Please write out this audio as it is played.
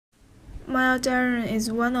Deren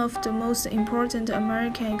is one of the most important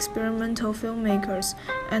American experimental filmmakers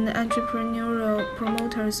and entrepreneurial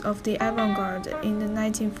promoters of the avant-garde in the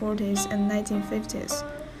 1940s and 1950s.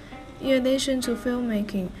 In addition to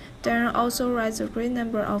filmmaking, Deren also writes a great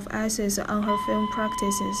number of essays on her film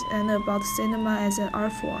practices and about cinema as an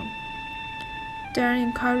art form. Deren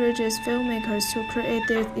encourages filmmakers to create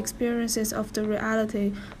their experiences of the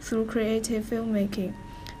reality through creative filmmaking,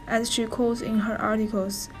 as she quotes in her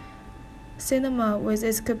articles. Cinema, with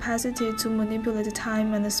its capacity to manipulate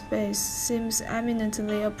time and space, seems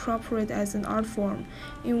eminently appropriate as an art form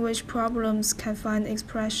in which problems can find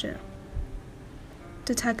expression.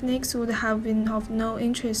 The techniques would have been of no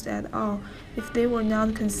interest at all if they were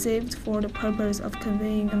not conceived for the purpose of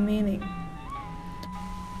conveying a meaning.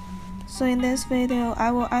 So in this video,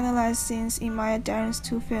 I will analyze scenes in Deren's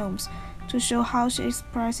two films to show how she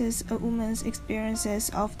expresses a woman's experiences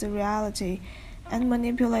of the reality and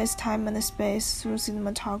manipulates time and space through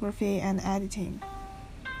cinematography and editing.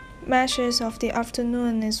 Meshes of the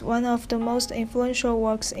Afternoon is one of the most influential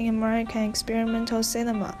works in American experimental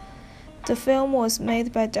cinema. The film was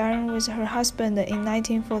made by Deren with her husband in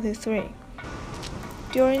 1943.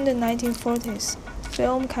 During the 1940s,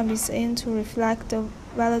 film can be seen to reflect the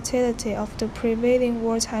volatility of the prevailing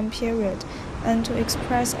wartime period and to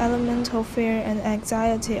express elemental fear and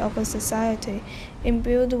anxiety of a society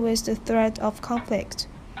imbued with the threat of conflict.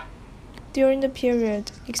 During the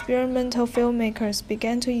period, experimental filmmakers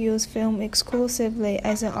began to use film exclusively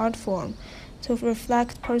as an art form to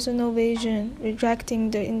reflect personal vision,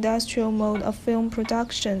 rejecting the industrial mode of film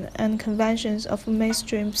production and conventions of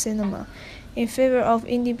mainstream cinema in favor of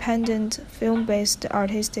independent, film-based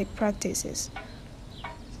artistic practices.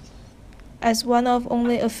 As one of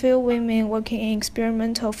only a few women working in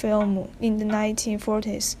experimental film in the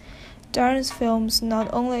 1940s, Deren's films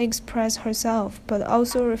not only express herself but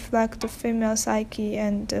also reflect the female psyche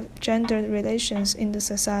and the gender relations in the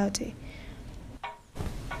society.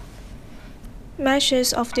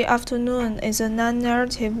 Meshes of the Afternoon is a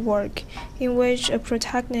non-narrative work in which a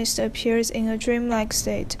protagonist appears in a dreamlike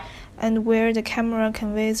state and where the camera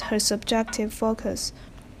conveys her subjective focus.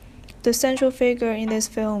 The central figure in this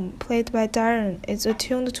film, played by Deren, is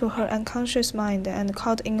attuned to her unconscious mind and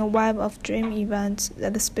caught in a web of dream events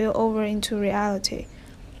that spill over into reality.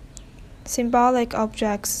 Symbolic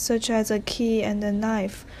objects such as a key and a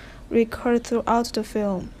knife recur throughout the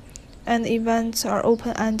film, and events are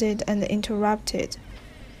open-ended and interrupted.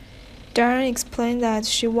 Deren explained that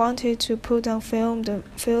she wanted to put on film the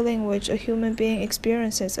feeling which a human being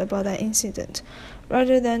experiences about an incident,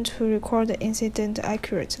 rather than to record the incident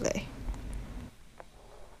accurately.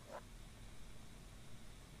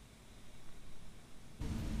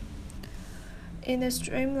 In this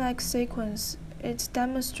dreamlike sequence, it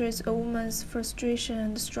demonstrates a woman's frustration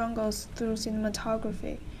and struggles through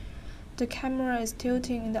cinematography. The camera is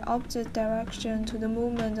tilting in the opposite direction to the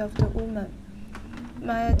movement of the woman.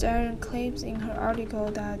 Deren claims in her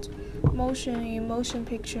article that motion in motion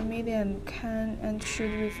picture medium can and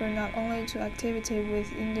should refer not only to activity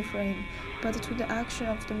within the frame, but to the action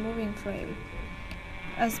of the moving frame.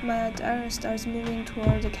 As Deren starts moving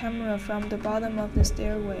toward the camera from the bottom of the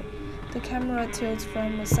stairway, the camera tilts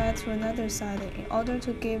from a side to another side in order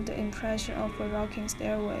to give the impression of a rocking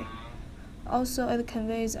stairway. Also, it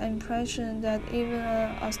conveys an impression that even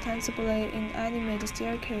an ostensibly inanimate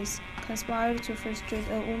staircase conspired to frustrate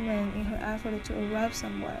a woman in her effort to arrive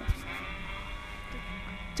somewhere.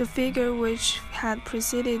 The figure which had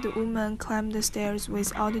preceded the woman climbed the stairs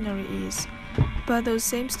with ordinary ease, but those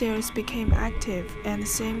same stairs became active and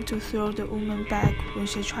seemed to throw the woman back when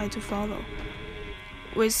she tried to follow.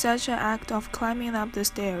 With such an act of climbing up the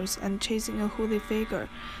stairs and chasing a hooded figure,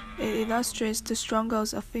 it illustrates the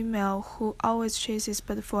struggles of a female who always chases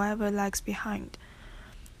but forever lags behind.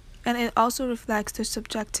 And it also reflects the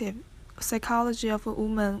subjective psychology of a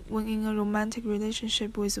woman when in a romantic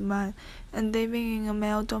relationship with a man and living in a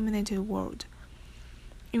male-dominated world.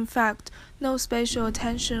 In fact, no special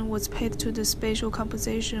attention was paid to the spatial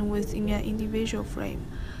composition within an individual frame,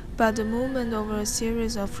 but the movement over a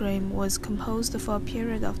series of frames was composed for a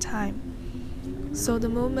period of time. So the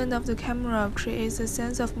movement of the camera creates a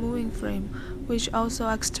sense of moving frame, which also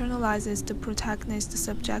externalizes the protagonist's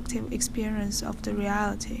subjective experience of the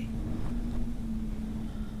reality.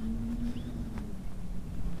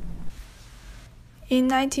 In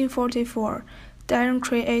 1944, Deren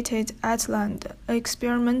created Atland, an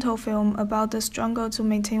experimental film about the struggle to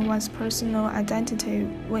maintain one's personal identity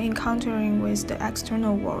when encountering with the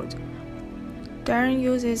external world. Deren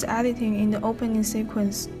uses editing in the opening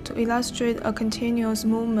sequence to illustrate a continuous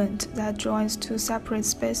movement that joins two separate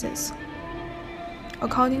spaces.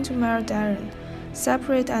 According to Maya Deren,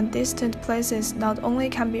 separate and distant places not only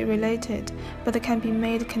can be related, but can be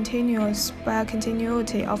made continuous by a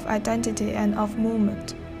continuity of identity and of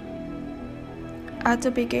movement. At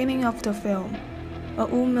the beginning of the film, a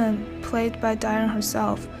woman, played by Deren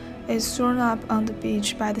herself, is thrown up on the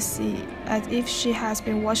beach by the sea, as if she has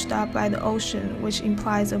been washed up by the ocean, which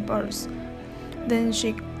implies a birth. Then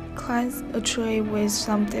she climbs a tree with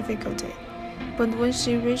some difficulty, but when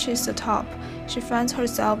she reaches the top, she finds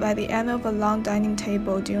herself at the end of a long dining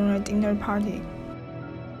table during a dinner party.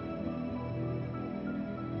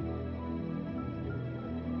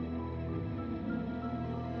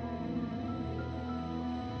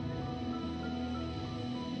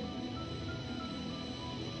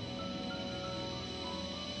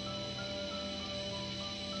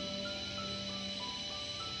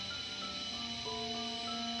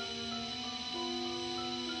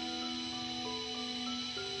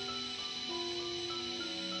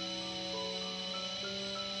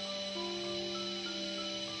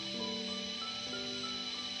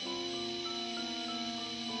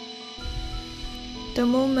 The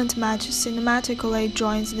movement match cinematically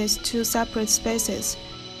joins these two separate spaces.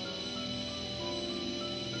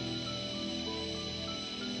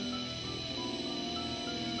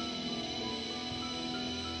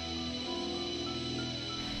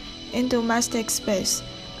 In domestic space,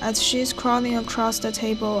 as she is crawling across the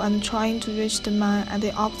table and trying to reach the man at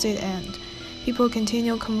the opposite end, people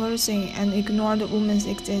continue conversing and ignore the woman's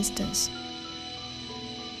existence.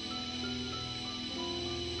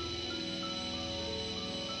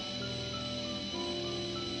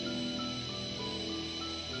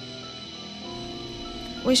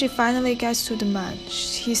 When she finally gets to the man,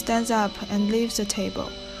 he stands up and leaves the table.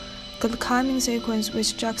 The climbing sequence,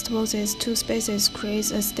 which juxtaposes two spaces,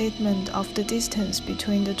 creates a statement of the distance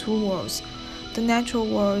between the two worlds, the natural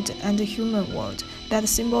world and the human world, that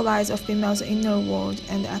symbolize a female's inner world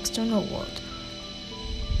and the external world.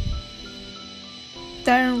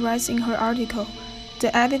 Deren writes in her article,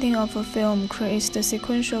 "The editing of a film creates the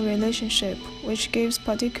sequential relationship, which gives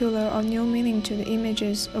particular or new meaning to the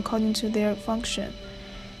images according to their function.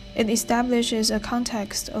 It establishes a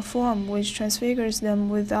context, a form which transfigures them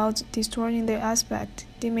without distorting their aspect,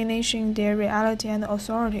 diminishing their reality and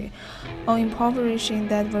authority, or impoverishing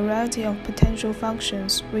that variety of potential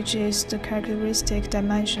functions which is the characteristic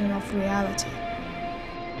dimension of reality."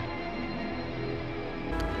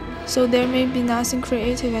 So there may be nothing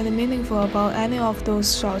creative and meaningful about any of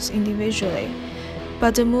those shots individually,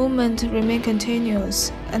 but the movement remains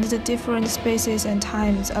continuous, and the different spaces and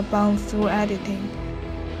times are bound through editing.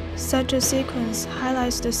 Such a sequence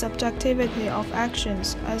highlights the subjectivity of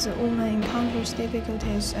actions as a woman encounters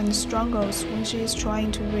difficulties and struggles when she is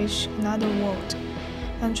trying to reach another world,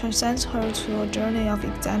 and transcends her to a journey of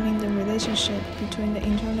examining the relationship between the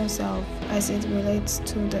internal self as it relates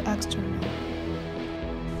to the external.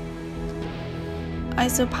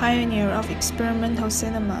 As a pioneer of experimental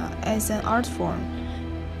cinema as an art form,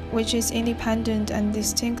 which is independent and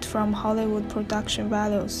distinct from Hollywood production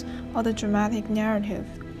values or the dramatic narrative,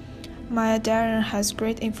 Maya Deren has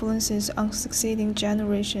great influences on succeeding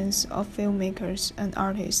generations of filmmakers and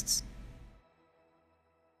artists.